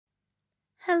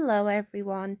Hello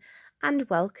everyone and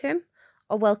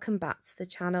welcome back to the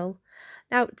channel.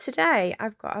 Now today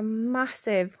I've got a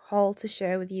massive haul to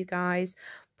share with you guys.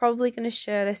 Probably going to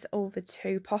share this over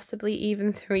 2, possibly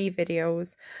even 3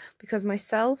 videos, because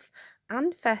myself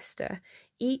and Festa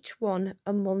each won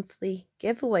a monthly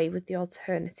giveaway with the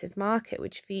alternative market,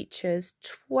 which features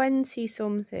 20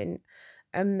 something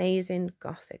amazing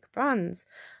Gothic brands.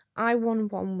 I won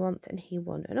one month and he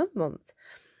won another month.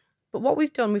 But what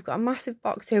we've done, we've got a massive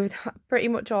box here with pretty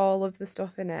much all of the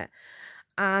stuff in it.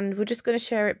 And we're just going to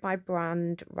share it by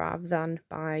brand rather than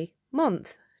by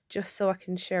month, just so I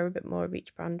can share a bit more of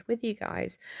each brand with you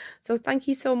guys. So thank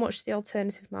you so much to the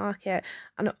alternative market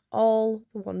and all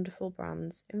the wonderful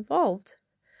brands involved.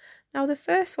 Now the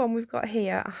first one we've got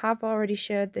here, I have already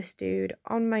shared this dude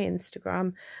on my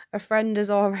Instagram. A friend has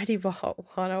already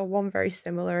bought one, or one very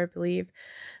similar I believe.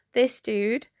 This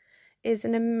dude is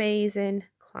an amazing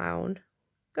clown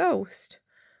ghost,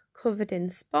 covered in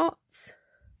spots,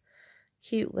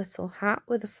 cute little hat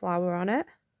with a flower on it,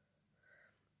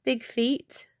 big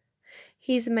feet.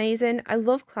 He's amazing. I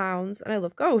love clowns and I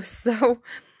love ghosts, so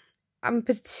I'm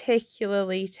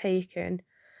particularly taken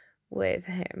with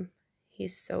him.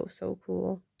 He's so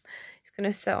cool. He's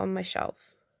gonna sit on my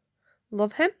shelf.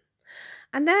 Love him.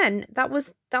 And then that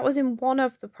was in one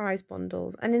of the prize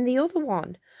bundles, and in the other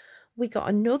one we got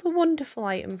another wonderful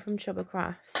item from Chubba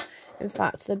Crafts. In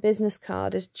fact, the business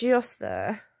card is just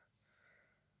there.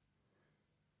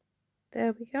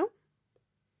 There we go.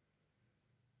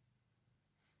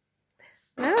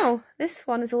 Now, this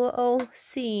one is a little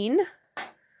scene.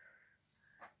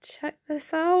 Check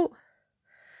this out.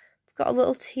 It's got a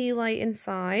little tea light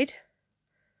inside,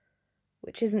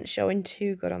 which isn't showing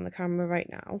too good on the camera right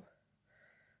now.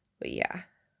 But yeah.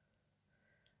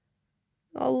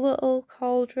 Got a little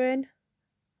cauldron,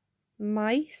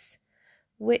 mice,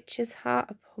 witch's hat,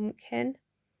 a pumpkin.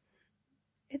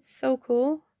 It's so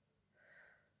cool.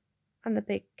 And the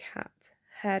big cat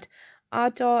head. Our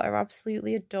daughter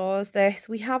absolutely adores this.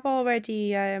 We have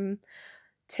already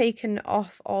taken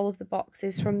off all of the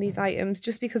boxes from these items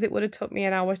just because it would have took me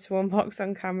an hour to unbox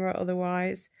on camera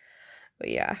otherwise. But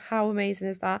yeah, how amazing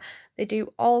is that? They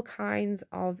do all kinds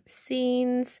of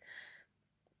scenes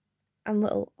and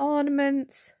little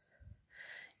ornaments.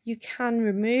 You can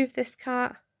remove this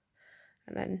cat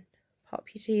and then pop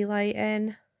your tea light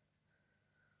in and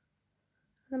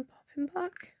then pop him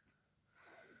back.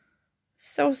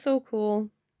 So cool.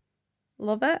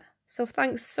 Love it. So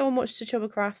thanks so much to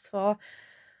Chubba Crafts for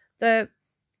the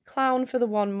clown for the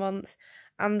 1 month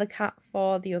and the cat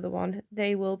for the other one.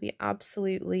 They will be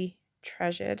absolutely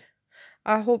treasured.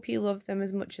 I hope you love them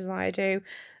as much as I do.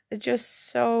 They're just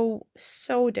so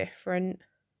different.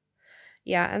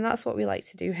 Yeah, and that's what we like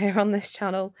to do here on this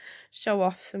channel. Show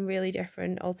off some really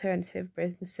different alternative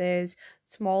businesses,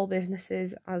 small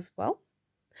businesses as well.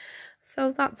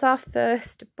 So that's our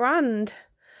first brand.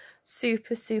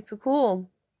 Super cool.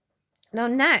 Now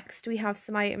next we have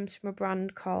some items from a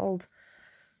brand called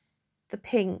the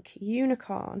Pink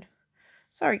Unicorn.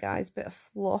 Sorry guys, bit of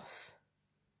fluff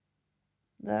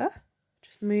there.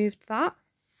 Just moved that.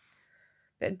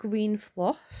 Bit of green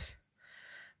fluff.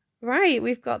 Right,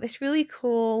 we've got this really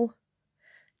cool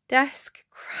desk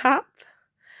crap.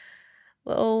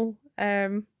 Little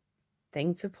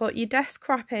thing to put your desk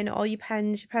crap in, all your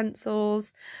pens, your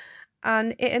pencils.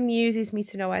 And it amuses me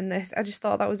to no end, this. I just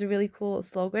thought that was a really cool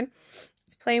slogan.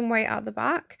 It's plain white at the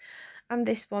back. And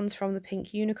this one's from the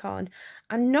Pink Unicorn.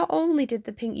 And not only did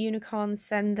the Pink Unicorn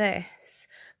send this,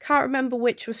 can't remember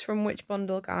which was from which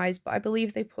bundle, guys, but I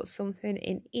believe they put something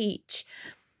in each.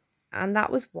 And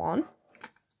that was one.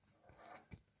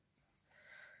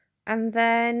 And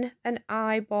then an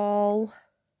eyeball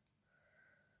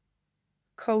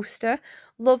coaster.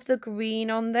 Love the green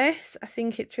on this. I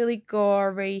think it's really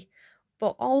gory,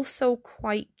 but also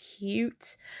quite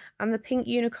cute. And the Pink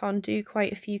Unicorn do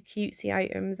quite a few cutesy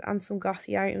items and some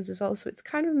gothy items as well. So it's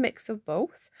kind of a mix of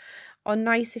both. Or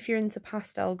nice if you're into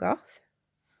pastel goth.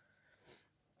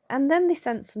 And then they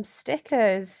sent some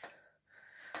stickers.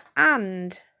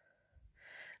 And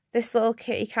this little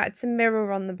kitty cat. It's a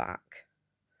mirror on the back.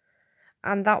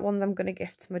 And that one I'm going to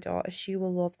gift to my daughter. She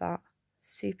will love that.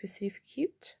 Super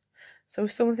cute. So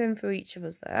something for each of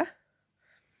us there.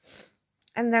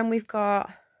 And then we've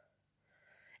got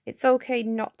It's Okay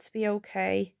Not to Be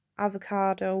Okay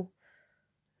avocado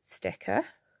sticker.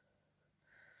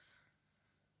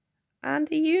 And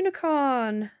a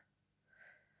unicorn,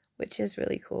 which is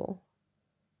really cool.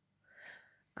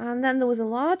 And then there was a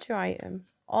larger item,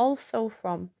 also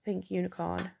from Pink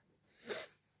Unicorn.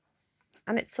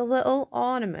 And it's a little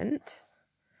ornament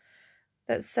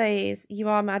that says "You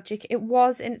Are Magic." It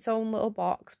was in its own little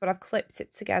box, but I've clipped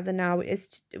it together now.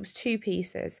 It was 2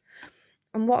 pieces.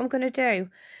 And what I'm going to do,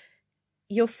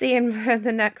 you'll see in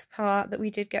the next part that we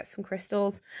did get some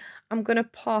crystals. I'm going to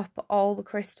pop all the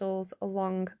crystals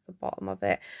along the bottom of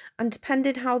it. And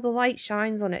depending how the light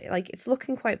shines on it, like it's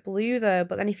looking quite blue there,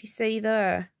 but then if you see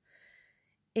there,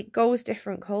 it goes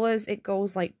different colours. It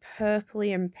goes like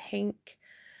purpley and pink,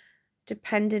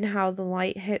 depending how the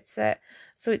light hits it.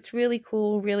 So it's really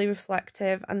cool, really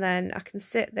reflective. And then I can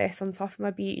sit this on top of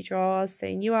my beauty drawers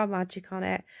saying "You Are Magic" on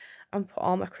it and put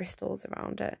all my crystals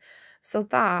around it. So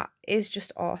that is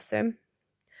just awesome.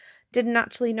 Didn't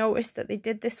actually notice that they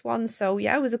did this one. So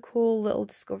yeah, it was a cool little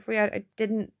discovery. I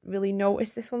didn't really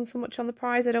notice this one so much on the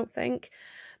prize, I don't think.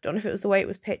 Don't know if it was the way it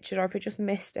was pictured or if I just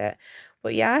missed it.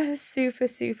 But yeah, super,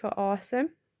 super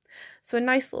awesome. So a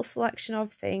nice little selection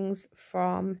of things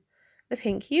from the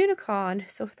Pink Unicorn.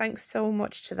 So thanks so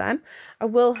much to them. I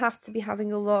will have to be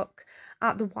having a look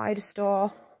at the wider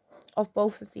store of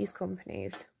both of these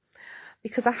companies,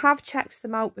 because I have checked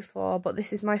them out before, but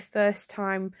this is my first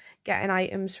time getting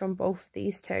items from both of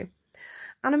these two.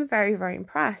 And I'm very, very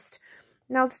impressed.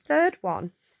 Now, the third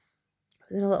one,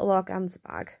 in a little organza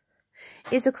bag,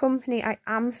 is a company I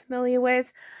am familiar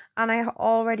with, and I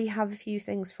already have a few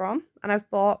things from, and I've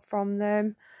bought from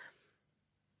them.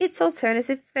 It's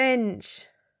Alternative Finch,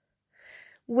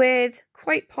 with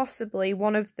quite possibly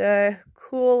one of the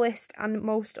coolest and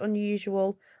most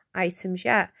unusual items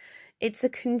yet. It's a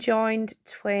conjoined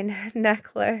twin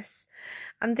necklace,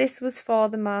 and this was for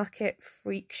the Market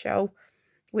Freak Show,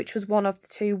 which was one of the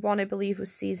two. One, I believe,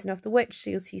 was Season of the Witch,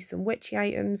 so you'll see some witchy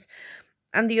items,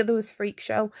 and the other was Freak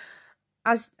Show.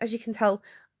 As you can tell,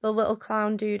 the little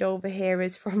clown dude over here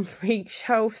is from Freak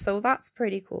Show, so that's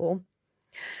pretty cool.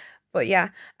 But yeah,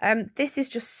 this is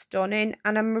just stunning,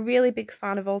 and I'm a really big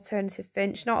fan of Alternative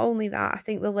Finch. Not only that, I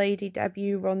think the lady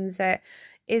Debbie who runs it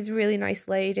is a really nice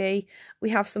lady.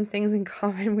 We have some things in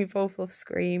common. We both love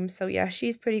Scream, so yeah,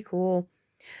 she's pretty cool.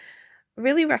 I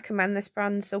really recommend this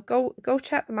brand, so go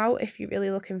check them out if you're really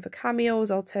looking for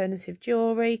cameos, alternative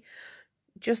jewellery,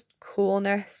 just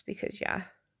coolness, because yeah,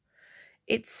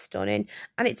 it's stunning.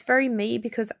 And it's very me,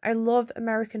 because I love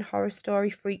American Horror Story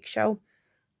Freak Show.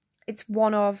 It's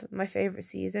one of my favourite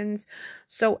seasons,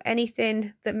 so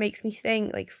anything that makes me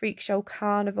think like Freak Show,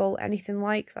 Carnival, anything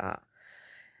like that.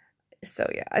 So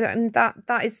yeah, and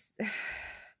that is,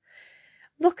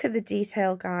 look at the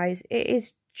detail, guys. It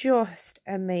is just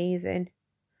amazing.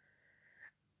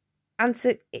 And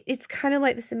so it's kind of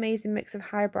like this amazing mix of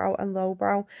highbrow and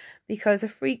lowbrow, because a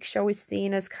Freak Show is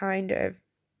seen as kind of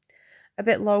a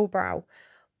bit lowbrow,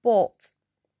 but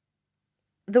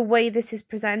the way this is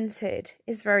presented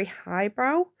is very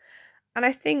highbrow, and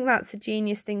I think that's a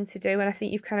genius thing to do. And I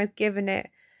think you've kind of given it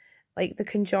like the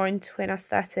conjoined twin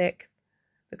aesthetic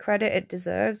the credit it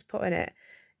deserves, putting it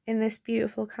in this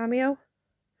beautiful cameo.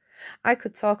 I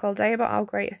could talk all day about how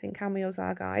great I think cameos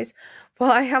are, guys,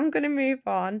 but I am going to move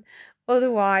on.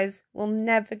 Otherwise, we'll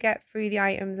never get through the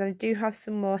items, and I do have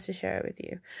some more to share with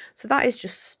you. So that is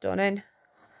just stunning.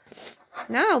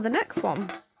 Now, the next one.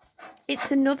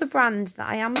 It's another brand that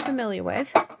I am familiar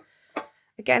with.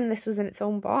 Again, this was in its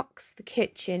own box, the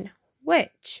Kitchen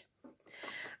Witch.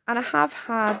 And I have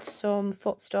had some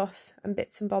foot stuff and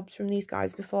bits and bobs from these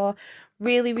guys before.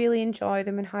 Really, really enjoy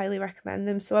them and highly recommend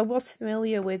them. So I was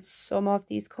familiar with some of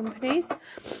these companies.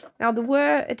 Now, there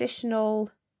were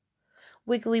additional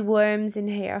wiggly worms in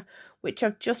here, which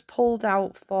I've just pulled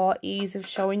out for ease of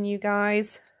showing you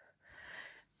guys.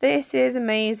 This is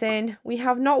amazing. We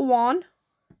have not one,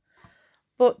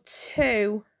 but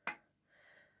two.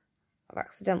 I've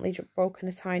accidentally broken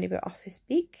a tiny bit off his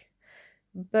beak.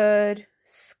 Bird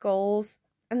skulls,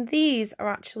 and these are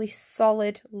actually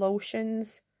solid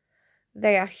lotions.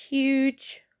 They are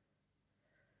huge.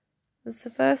 There's the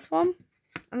first one,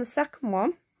 and the second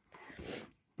one,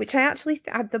 which I actually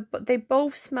they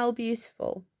both smell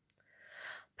beautiful,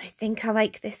 but I think I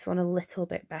like this one a little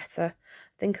bit better.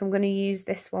 I think I'm going to use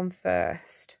this one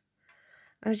first.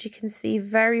 As you can see,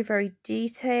 very, very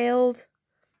detailed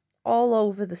all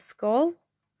over the skull.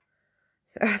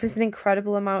 So there's an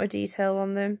incredible amount of detail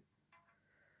on them.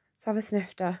 Let's have a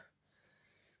snifter.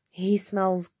 He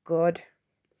smells good.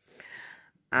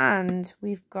 And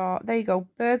we've got, there you go,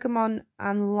 bergamot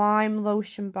and lime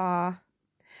lotion bar.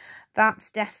 That's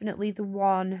definitely the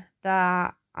one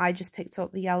that I just picked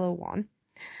up, the yellow one.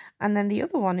 And then the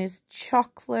other one is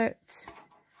chocolate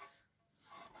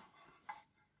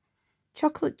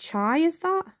chai, is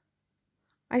that?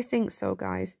 I think so,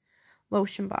 guys.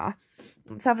 Lotion bar.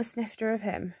 Let's have a snifter of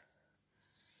him.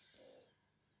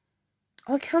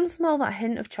 Oh, I can smell that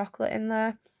hint of chocolate in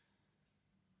there.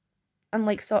 and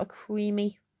like sort of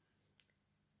creamy.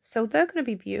 So they're going to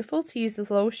be beautiful to use as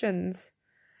lotions.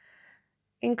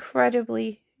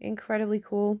 Incredibly, incredibly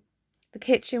cool. The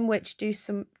Kitchen Witch do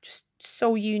some just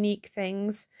so unique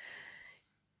things.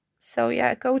 So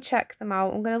yeah, go check them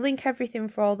out. I'm going to link everything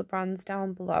for all the brands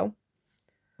down below.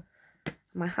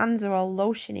 My hands are all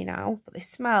lotiony now, but they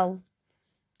smell,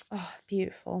 oh,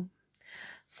 beautiful.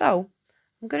 So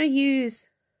I'm going to use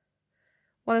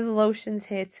one of the lotions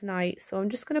here tonight. So I'm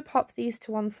just going to pop these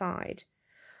to one side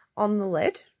on the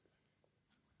lid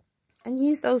and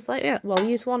use those later. Well,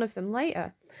 use one of them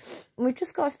later. And we've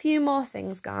just got a few more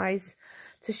things, guys,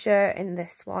 to share in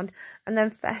this one. And then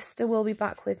Festa will be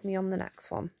back with me on the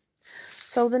next one.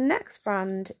 So the next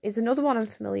brand is another one I'm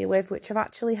familiar with, which I've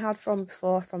actually had from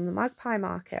before from the Magpie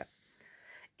Market.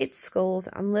 It's Skulls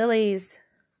and Lillies.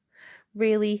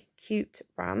 Really cute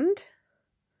brand.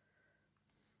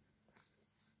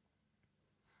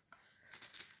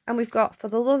 And we've got For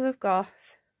the Love of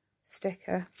Goth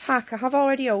sticker pack. I have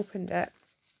already opened it.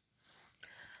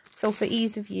 So for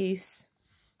ease of use,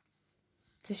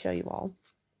 to show you all.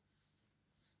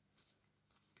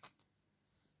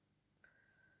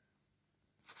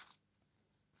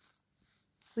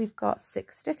 We've got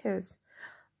 6 stickers.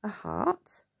 A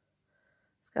heart,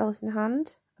 skeleton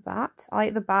hand, a bat. I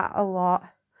like the bat a lot.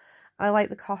 I like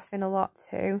the coffin a lot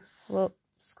too. A little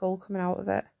skull coming out of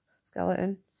it.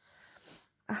 Skeleton.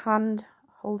 A hand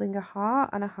holding a heart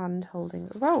and a hand holding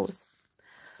a rose.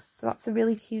 So that's a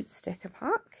really cute sticker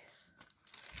pack.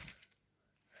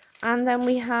 And then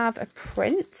we have a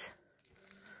print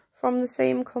from the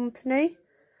same company.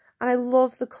 And I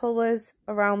love the colours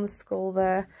around the skull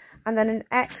there. And then an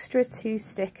extra 2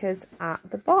 stickers at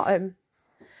the bottom.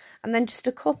 And then just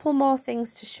a couple more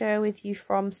things to share with you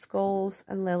from Skulls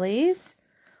and Lillies.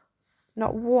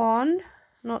 Not 1,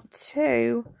 not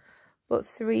 2, but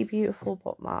 3 beautiful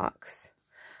bookmarks.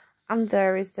 And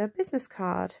there is their business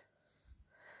card.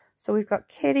 So we've got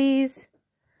kitties,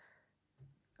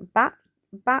 bat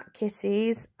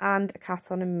kitties, and a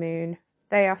cat on a moon.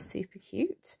 They are super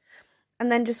cute.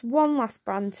 And then just one last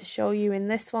brand to show you in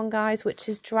this one, guys, which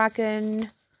is DragonChains.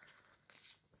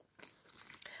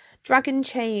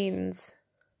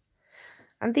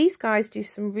 And these guys do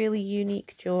some really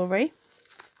unique jewellery.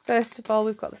 First of all,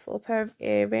 we've got this little pair of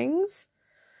earrings.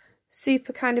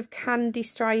 Super kind of candy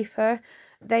striper.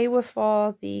 They were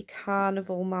for the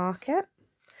carnival market.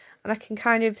 And I can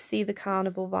kind of see the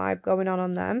carnival vibe going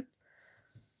on them.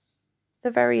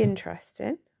 They're very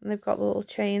interesting. And they've got little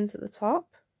chains at the top.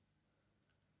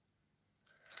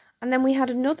 And then we had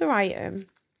another item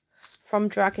from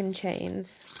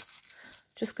DragonChains.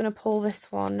 Just going to pull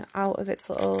this one out of its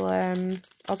little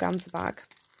organza bag.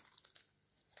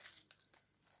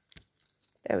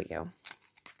 There we go.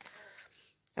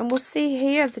 And we'll see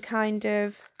here the kind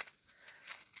of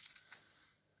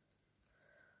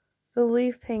the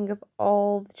looping of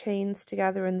all the chains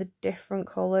together in the different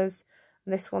colours.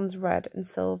 And this one's red and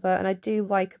silver. And I do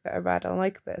like a bit of red. I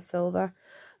like a bit of silver.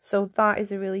 So that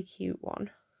is a really cute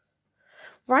one.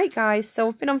 Right, guys, so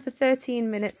I've been on for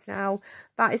 13 minutes now.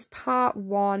 That is part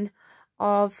 1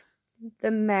 of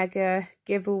the mega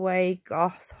giveaway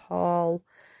goth haul.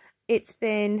 It's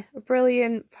been a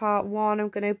brilliant part 1. I'm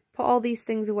going to put all these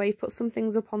things away, put some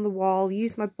things up on the wall,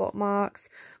 use my bookmarks.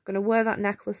 I'm going to wear that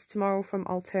necklace tomorrow from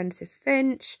Alternative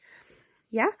Finch.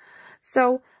 Yeah,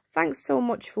 so thanks so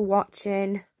much for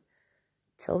watching.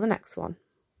 Till the next one.